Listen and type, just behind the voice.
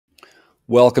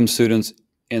Welcome, students.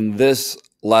 In this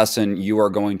lesson, you are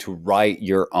going to write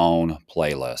your own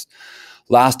playlist.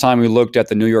 Last time we looked at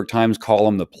the New York Times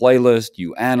column, The Playlist.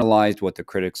 You analyzed what the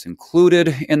critics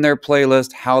included in their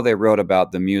playlist, how they wrote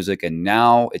about the music, and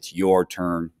now it's your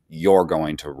turn. You're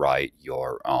going to write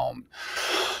your own.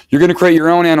 You're going to create your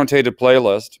own annotated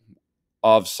playlist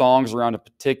of songs around a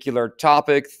particular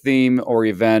topic, theme, or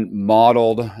event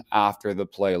modeled after the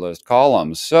playlist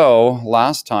column. So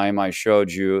last time I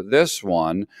showed you this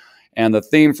one, and the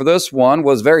theme for this one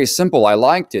was very simple. I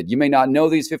liked it. You may not know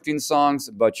these 15 songs,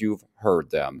 but you've heard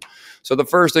them. So the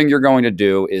first thing you're going to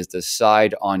do is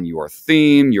decide on your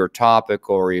theme, your topic,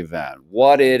 or event.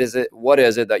 What is it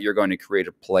that you're going to create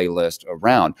a playlist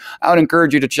around? I would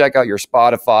encourage you to check out your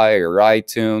Spotify or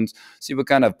iTunes, see what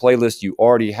kind of playlist you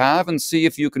already have, and see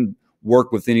if you can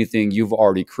work with anything you've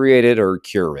already created or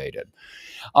curated.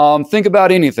 Think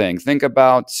about anything. Think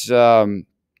about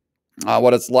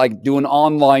what it's like doing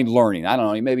online learning. I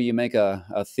don't know, maybe you make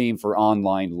a theme for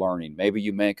online learning. Maybe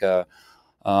you make an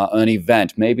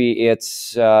event. Maybe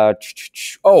it's,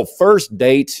 first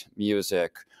date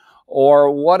music,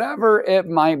 or whatever it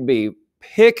might be.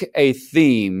 Pick a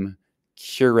theme,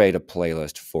 curate a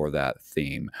playlist for that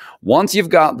theme. Once you've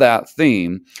got that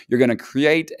theme, you're going to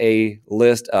create a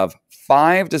list of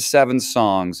 5 to 7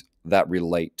 songs that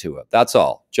relate to it. That's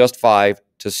all, just 5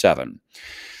 to 7.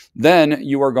 Then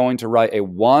you are going to write a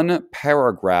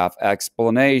 1-paragraph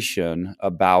explanation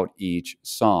about each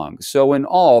song. So in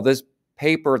all, this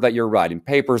paper that you're writing,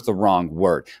 paper is the wrong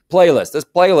word, playlist. This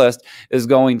playlist is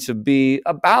going to be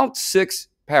about 6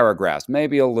 paragraphs,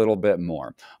 maybe a little bit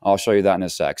more. I'll show you that in a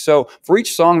sec. So for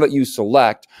each song that you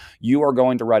select, you are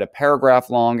going to write a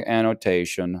paragraph-long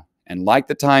annotation. And like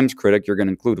the Times critic, you're going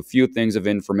to include a few things of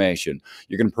information.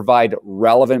 You're going to provide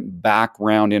relevant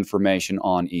background information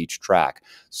on each track.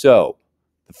 So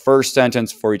the first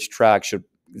sentence for each track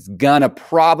is gonna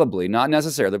probably, not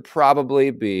necessarily,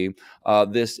 probably be,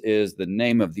 this is the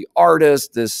name of the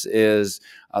artist, this is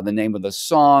the name of the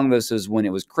song, this is when it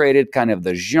was created, kind of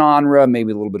the genre,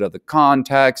 maybe a little bit of the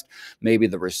context, maybe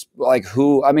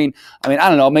who, I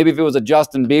don't know, maybe if it was a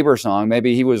Justin Bieber song,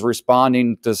 maybe he was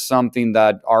responding to something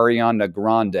that Ariana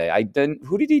Grande,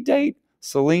 who did he date?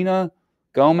 Selena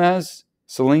Gomez?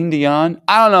 Celine Dion?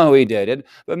 I don't know who he dated,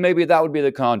 but maybe that would be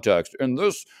the context. In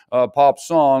this pop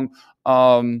song,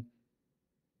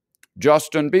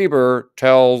 Justin Bieber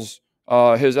tells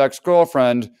his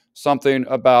ex-girlfriend something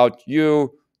about,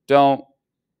 you don't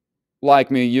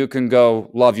like me, you can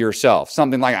go love yourself.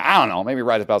 Something like, I don't know, maybe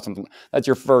write about something. That's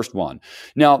your first one.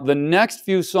 Now, the next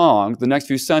few songs, the next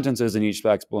few sentences in each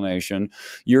explanation,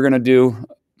 you're going to do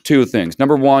 2 things.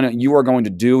 Number 1, you are going to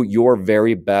do your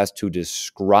very best to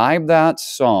describe that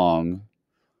song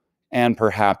and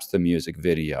perhaps the music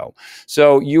video.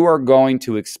 So you are going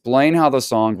to explain how the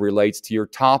song relates to your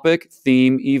topic,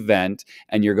 theme, event,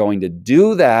 and you're going to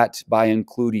do that by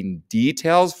including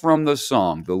details from the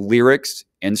song, the lyrics,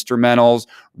 instrumentals,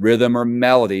 rhythm, or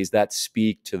melodies that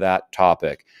speak to that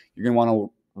topic. You're going to want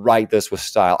to write this with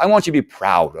style. I want you to be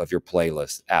proud of your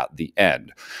playlist at the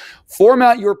end.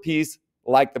 Format your piece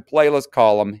like the playlist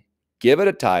column. Give it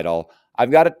a title.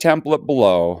 I've got a template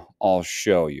below. I'll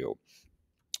show you.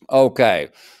 Okay,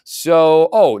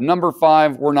 so, number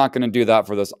 5, we're not going to do that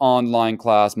for this online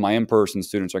class. My in-person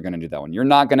students are going to do that one. You're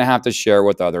not going to have to share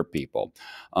with other people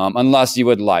unless you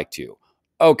would like to.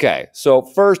 Okay, so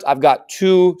first I've got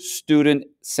 2 student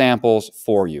samples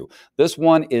for you. This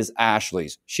one is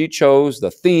Ashley's. She chose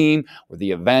the theme or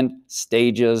the event,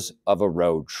 Stages of a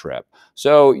Road Trip.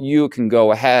 So you can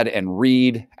go ahead and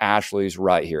read Ashley's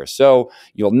right here. So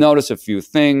you'll notice a few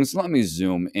things. Let me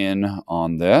zoom in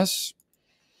on this.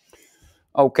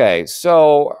 Okay,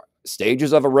 so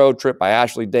Stages of a Road Trip by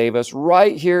Ashley Davis.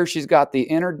 Right here, she's got the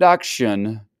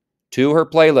introduction to her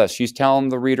playlist. She's telling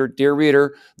the reader, dear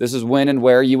reader, this is when and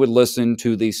where you would listen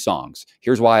to these songs.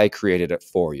 Here's why I created it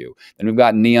for you. Then we've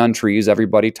got Neon Trees,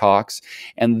 Everybody Talks.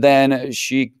 And then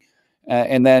she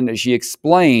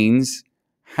explains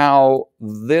how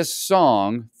this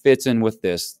song fits in with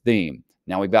this theme.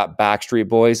 Now we've got Backstreet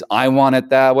Boys, I Want It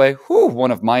That Way. Whew,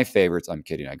 one of my favorites. I'm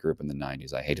kidding. I grew up in the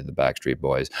 90s. I hated the Backstreet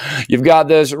Boys. You've got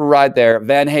this right there.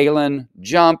 Van Halen,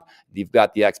 Jump. You've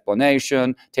got the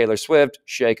explanation. Taylor Swift,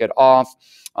 Shake It Off.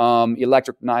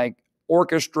 Electric Night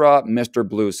Orchestra, Mr.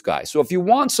 Blue Sky. So if you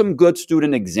want some good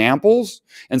student examples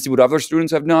and see what other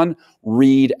students have done,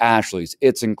 read Ashley's.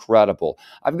 It's incredible.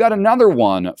 I've got another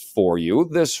one for you.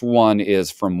 This one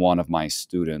is from one of my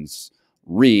students,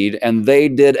 Reed, and they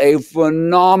did a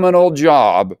phenomenal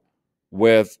job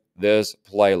with this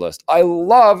playlist. I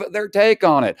love their take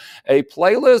on it. A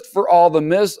playlist for all the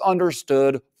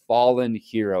misunderstood fallen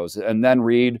heroes. And then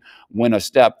Reed went a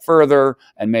step further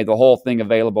and made the whole thing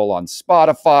available on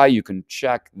Spotify. You can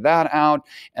check that out.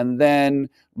 And then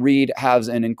Reed has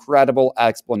an incredible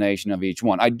explanation of each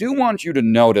one. I do want you to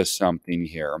notice something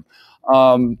here.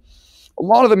 A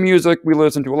lot of the music we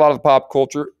listen to, a lot of the pop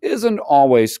culture, isn't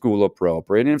always school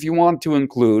appropriate. And if you want to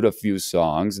include a few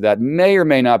songs that may or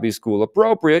may not be school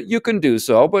appropriate, you can do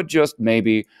so, but just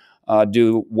maybe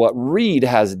do what Reed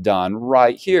has done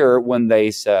right here when they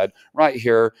said, right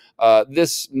here,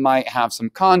 this might have some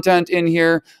content in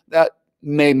here that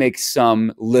may make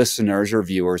some listeners or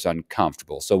viewers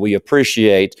uncomfortable. So we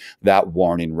appreciate that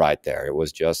warning right there. It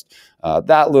was just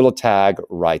that little tag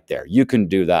right there. You can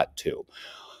do that too.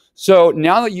 So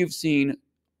now that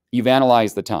you've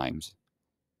analyzed the Times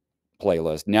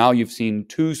playlist, now you've seen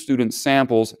 2 student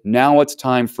samples, now it's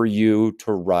time for you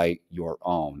to write your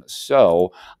own.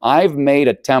 So I've made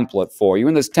a template for you,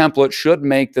 and this template should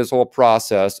make this whole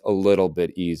process a little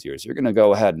bit easier. So you're going to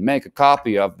go ahead and make a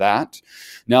copy of that.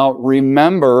 Now,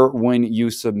 remember, when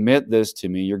you submit this to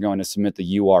me, you're going to submit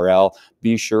the URL.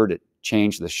 Be sure to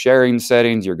change the sharing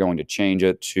settings. You're going to change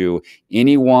it to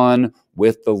anyone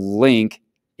with the link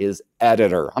is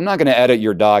editor. I'm not going to edit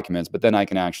your documents, but then I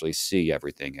can actually see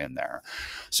everything in there.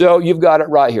 So you've got it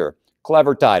right here.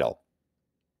 Clever title.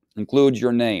 Includes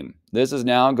your name. This is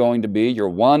now going to be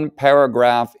your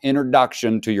 1-paragraph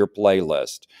introduction to your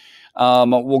playlist.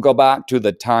 We'll go back to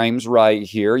the Times right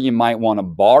here. You might want to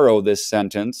borrow this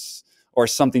sentence or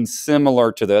something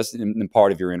similar to this in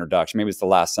part of your introduction. Maybe it's the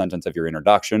last sentence of your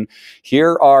introduction.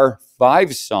 Here are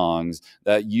 5 songs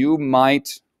that you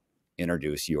might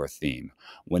introduce your theme.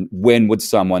 When would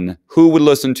someone, who would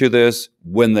listen to this,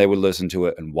 when they would listen to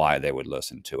it, and why they would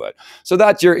listen to it. So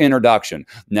that's your introduction.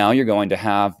 Now you're going to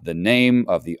have the name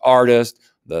of the artist,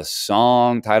 the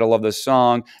song, title of the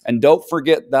song, and don't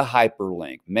forget the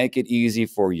hyperlink. Make it easy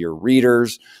for your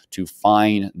readers to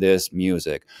find this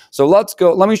music. So let's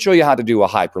go, let me show you how to do a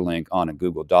hyperlink on a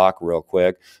Google Doc real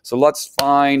quick. So let's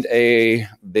find a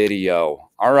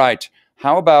video. All right,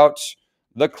 how about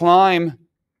The Climb?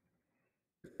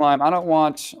 I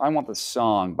want the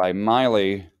song by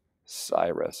Miley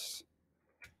Cyrus.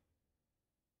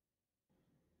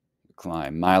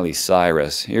 Climb, Miley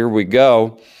Cyrus. Here we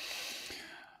go.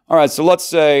 All right, so let's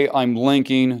say I'm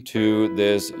linking to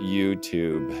this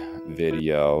YouTube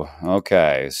video.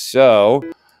 Okay, so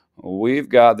we've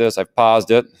got this. I've paused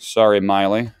it. Sorry,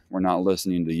 Miley. We're not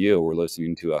listening to you. We're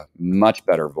listening to a much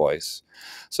better voice.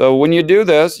 So when you do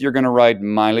this, you're going to write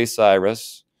Miley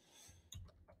Cyrus.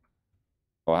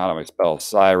 Oh, how do I spell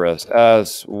Cyrus?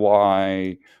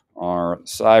 S-Y-R,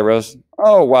 Cyrus.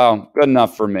 Oh, wow. Good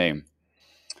enough for me.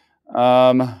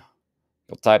 You'll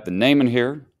type the name in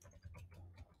here.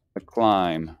 The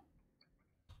Climb.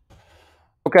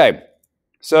 Okay.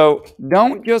 So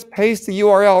don't just paste the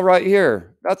URL right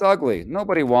here. That's ugly.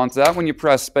 Nobody wants that. When you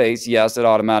press space, yes, it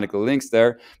automatically links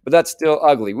there, but that's still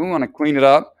ugly. We want to clean it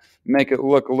up, make it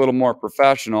look a little more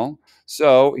professional.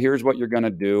 So here's what you're going to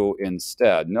do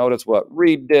instead. Notice what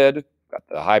Reed did. Got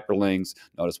the hyperlinks.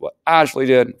 Notice what Ashley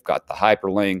did. Got the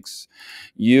hyperlinks.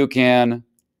 You can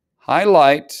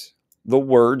highlight the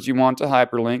words you want to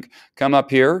hyperlink. Come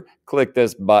up here, click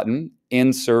this button,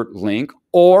 insert link,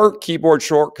 or keyboard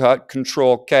shortcut,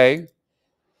 Control-K,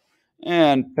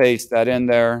 and paste that in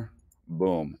there.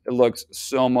 Boom. It looks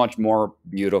so much more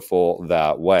beautiful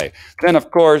that way. Then, of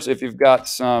course, if you've got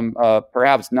some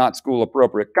perhaps not school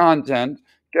appropriate content,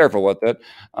 careful with it.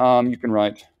 You can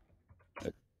write,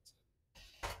 that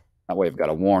way you've got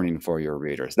a warning for your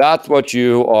readers. That's what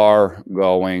you are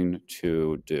going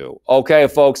to do. Okay,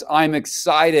 folks, I'm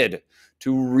excited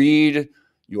to read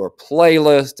your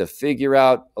playlist, to figure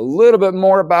out a little bit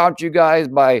more about you guys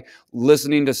by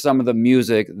listening to some of the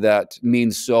music that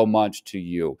means so much to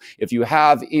you. If you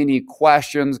have any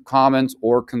questions, comments,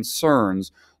 or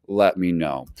concerns, let me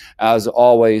know. As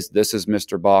always, this is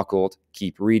Mr. Bockold.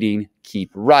 Keep reading,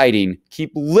 keep writing,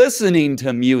 keep listening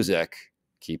to music,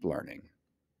 keep learning.